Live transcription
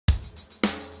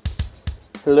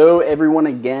Hello everyone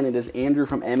again, it is Andrew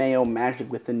from MAO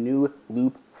Magic with the new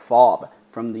Loop Fob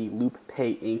from the Loop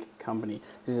Pay Inc. company.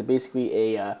 This is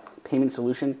basically a payment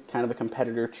solution, kind of a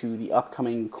competitor to the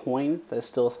upcoming coin that is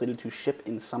still slated to ship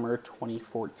in summer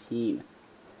 2014.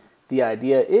 The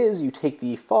idea is you take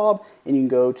the fob and you can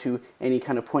go to any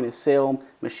kind of point of sale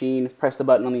machine, press the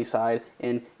button on the side,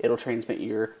 and it'll transmit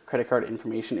your credit card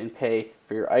information and pay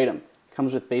for your item. It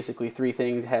comes with basically three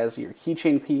things. It has your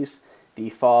keychain piece, the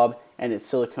fob, and its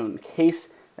silicone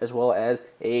case, as well as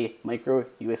a micro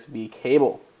USB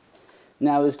cable.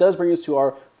 Now this does bring us to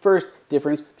our first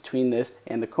difference between this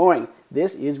and the coin.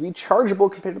 This is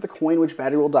rechargeable compared to the coin, which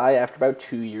battery will die after about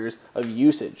 2 years of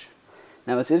usage.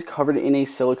 Now this is covered in a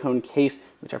silicone case,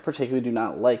 which I particularly do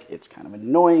not like. It's kind of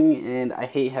annoying, and I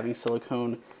hate having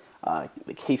silicone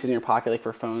cases in your pocket like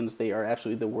for phones. They are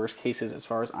absolutely the worst cases as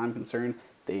far as I'm concerned.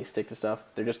 They stick to stuff.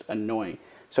 They're just annoying.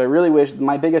 So I really wish,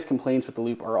 my biggest complaints with the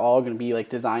Loop are all going to be like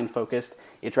design focused.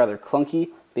 It's rather clunky.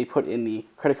 They put in the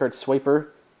credit card swiper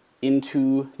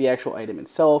into the actual item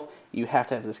itself. You have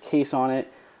to have this case on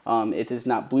it. It is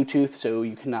not Bluetooth, so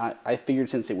you cannot, I figured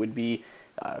since it would be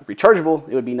rechargeable,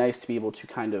 it would be nice to be able to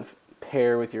kind of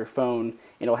pair with your phone, and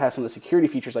it'll have some of the security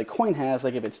features like coin has,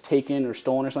 like if it's taken or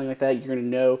stolen or something like that, you're going to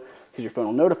know because your phone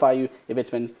will notify you if it's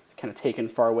been kind of taken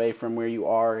far away from where you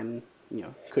are and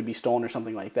could be stolen or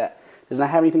something like that. It does not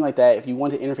have anything like that. If you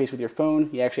want to interface with your phone,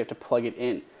 you actually have to plug it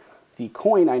in. The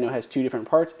coin, I know, has two different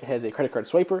parts. It has a credit card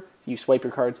swiper. You swipe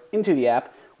your cards into the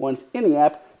app. Once in the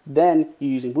app, then you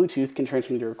using Bluetooth can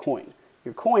transfer into your coin.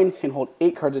 Your coin can hold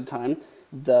 8 cards at a time.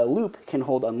 The Loop can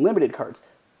hold unlimited cards,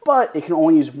 but it can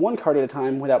only use 1 card at a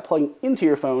time without plugging into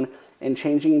your phone and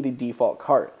changing the default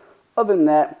card. Other than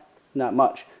that, not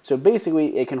much. So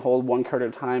basically, it can hold 1 card at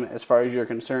a time as far as you're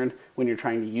concerned when you're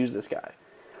trying to use this guy.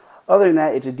 Other than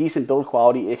that, it's a decent build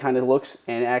quality. It kind of looks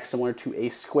and acts similar to a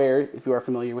Square, if you are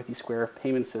familiar with the Square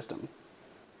payment system.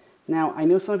 Now, I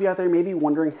know some of you out there may be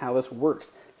wondering how this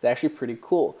works. It's actually pretty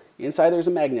cool. Inside there's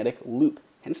a magnetic loop,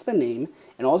 hence the name,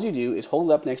 and all you do is hold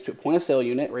it up next to a point of sale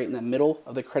unit right in the middle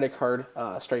of the credit card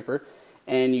striper,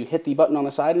 and you hit the button on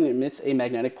the side and it emits a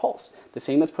magnetic pulse, the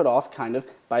same that's put off kind of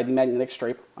by the magnetic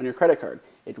stripe on your credit card.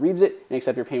 It reads it and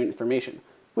accepts your payment information.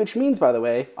 Which means, by the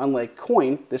way, unlike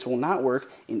coin, this will not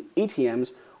work in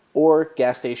ATMs or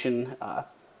gas station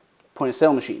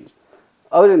point-of-sale machines.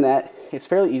 Other than that, it's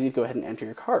fairly easy to go ahead and enter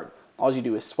your card. All you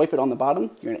do is swipe it on the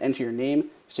bottom, you're going to enter your name,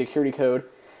 security code,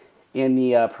 and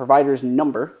the provider's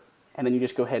number, and then you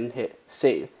just go ahead and hit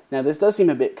save. Now this does seem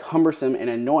a bit cumbersome and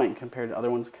annoying compared to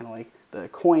other ones, kind of like the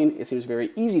coin. It seems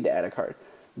very easy to add a card.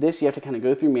 This you have to kind of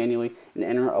go through manually and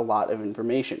enter a lot of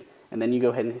information. And then you go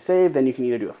ahead and save. Then you can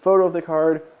either do a photo of the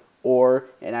card or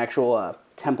an actual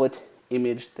template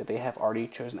image that they have already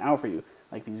chosen out for you,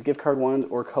 like these gift card ones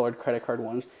or colored credit card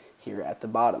ones here at the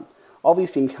bottom. All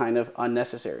these seem kind of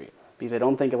unnecessary because I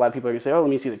don't think a lot of people are going to say, oh, let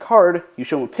me see the card. You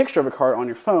show them a picture of a card on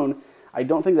your phone. I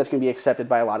don't think that's going to be accepted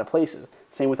by a lot of places.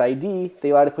 Same with ID. They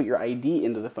allow you to put your ID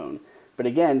into the phone. But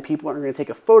again, people aren't going to take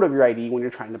a photo of your ID when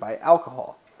you're trying to buy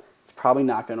alcohol. It's probably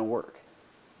not going to work.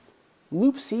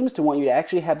 Loop seems to want you to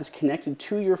actually have this connected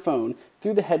to your phone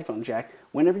through the headphone jack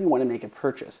whenever you want to make a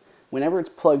purchase. Whenever it's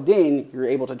plugged in, you're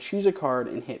able to choose a card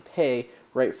and hit pay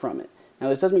right from it. Now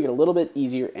this does make it a little bit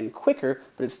easier and quicker,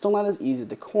 but it's still not as easy as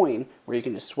the coin where you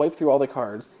can just swipe through all the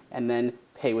cards and then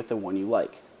pay with the one you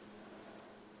like.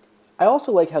 I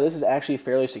also like how this is actually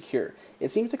fairly secure.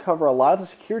 It seems to cover a lot of the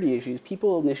security issues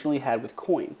people initially had with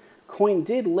coin. Coin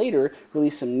did later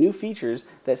release some new features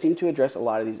that seem to address a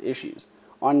lot of these issues.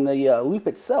 On the Loop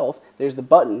itself, there's the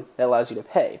button that allows you to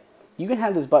pay. You can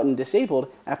have this button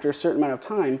disabled after a certain amount of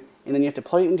time, and then you have to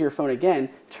plug it into your phone again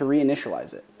to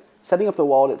reinitialize it. Setting up the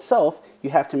wallet itself, you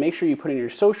have to make sure you put in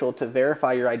your social to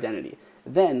verify your identity.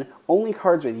 Then, only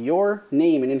cards with your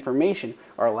name and information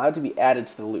are allowed to be added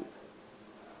to the Loop.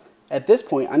 At this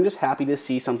point, I'm just happy to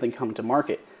see something come to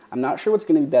market. I'm not sure what's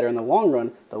going to be better in the long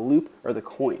run, the Loop or the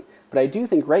coin. But I do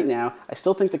think right now, I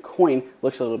still think the coin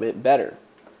looks a little bit better.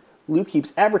 Loop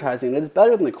keeps advertising that it's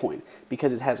better than the coin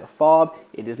because it has a fob.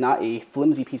 It is not a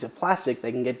flimsy piece of plastic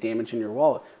that can get damaged in your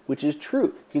wallet, which is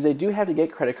true because they do have to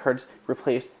get credit cards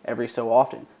replaced every so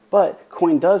often. But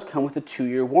coin does come with a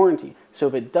 2-year warranty, so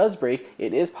if it does break,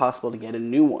 it is possible to get a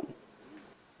new one.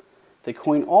 The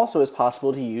coin also is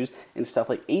possible to use in stuff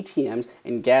like ATMs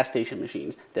and gas station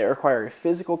machines that require a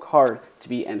physical card to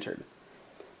be entered.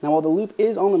 Now while the Loop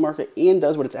is on the market and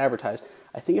does what it's advertised,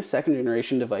 I think a second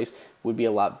generation device would be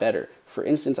a lot better. For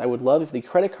instance, I would love if the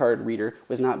credit card reader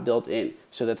was not built in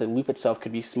so that the Loop itself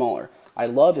could be smaller. I'd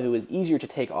love if it was easier to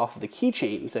take off of the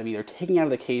keychain instead of either taking out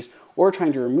of the case or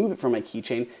trying to remove it from my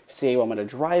keychain, say while I'm at a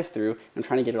drive-through and I'm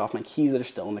trying to get it off my keys that are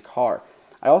still in the car.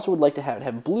 I also would like to have it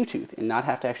have Bluetooth and not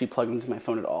have to actually plug it into my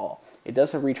phone at all. It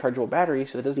does have rechargeable battery,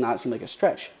 so it does not seem like a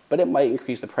stretch, but it might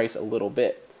increase the price a little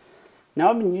bit. Now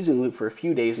I've been using Loop for a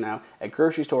few days now at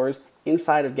grocery stores,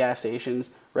 inside of gas stations,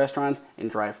 restaurants,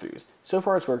 and drive-thrus. So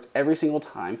far it's worked every single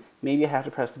time. Maybe I have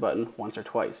to press the button once or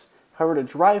twice. However, at a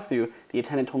drive-thru, the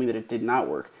attendant told me that it did not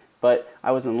work, but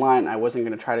I was in line and I wasn't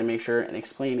going to try to make sure and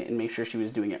explain it and make sure she was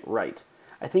doing it right.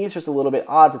 I think it's just a little bit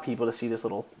odd for people to see this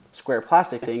little square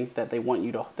plastic thing that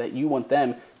you want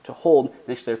them to hold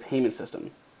next to their payment system.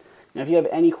 Now, if you have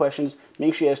any questions,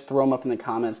 make sure you guys throw them up in the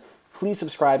comments. Please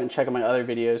subscribe and check out my other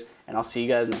videos, and I'll see you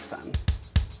guys next time.